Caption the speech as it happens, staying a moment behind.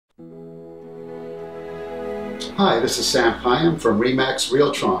Hi, this is Sam Hyam from Remax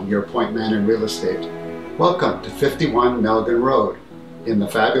Realtron, your point man in real estate. Welcome to 51 Melbourne Road in the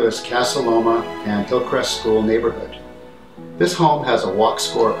fabulous Casa Loma and Hillcrest School neighborhood. This home has a walk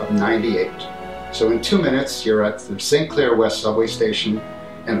score of 98. So in 2 minutes, you're at the St. Clair West subway station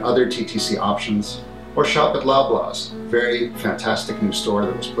and other TTC options, or shop at Loblaws, very fantastic new store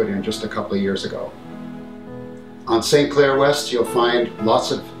that was put in just a couple of years ago. On St. Clair West, you'll find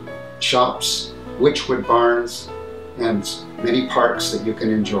lots of shops, Witchwood Barns, and many parks that you can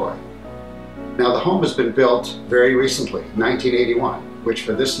enjoy. Now, the home has been built very recently, 1981, which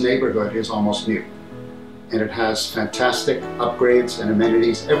for this neighborhood is almost new. And it has fantastic upgrades and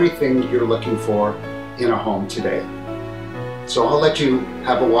amenities, everything you're looking for in a home today. So I'll let you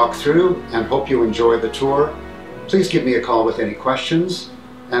have a walk through and hope you enjoy the tour. Please give me a call with any questions,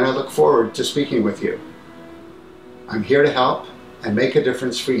 and I look forward to speaking with you. I'm here to help and make a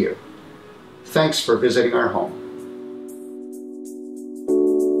difference for you. Thanks for visiting our home.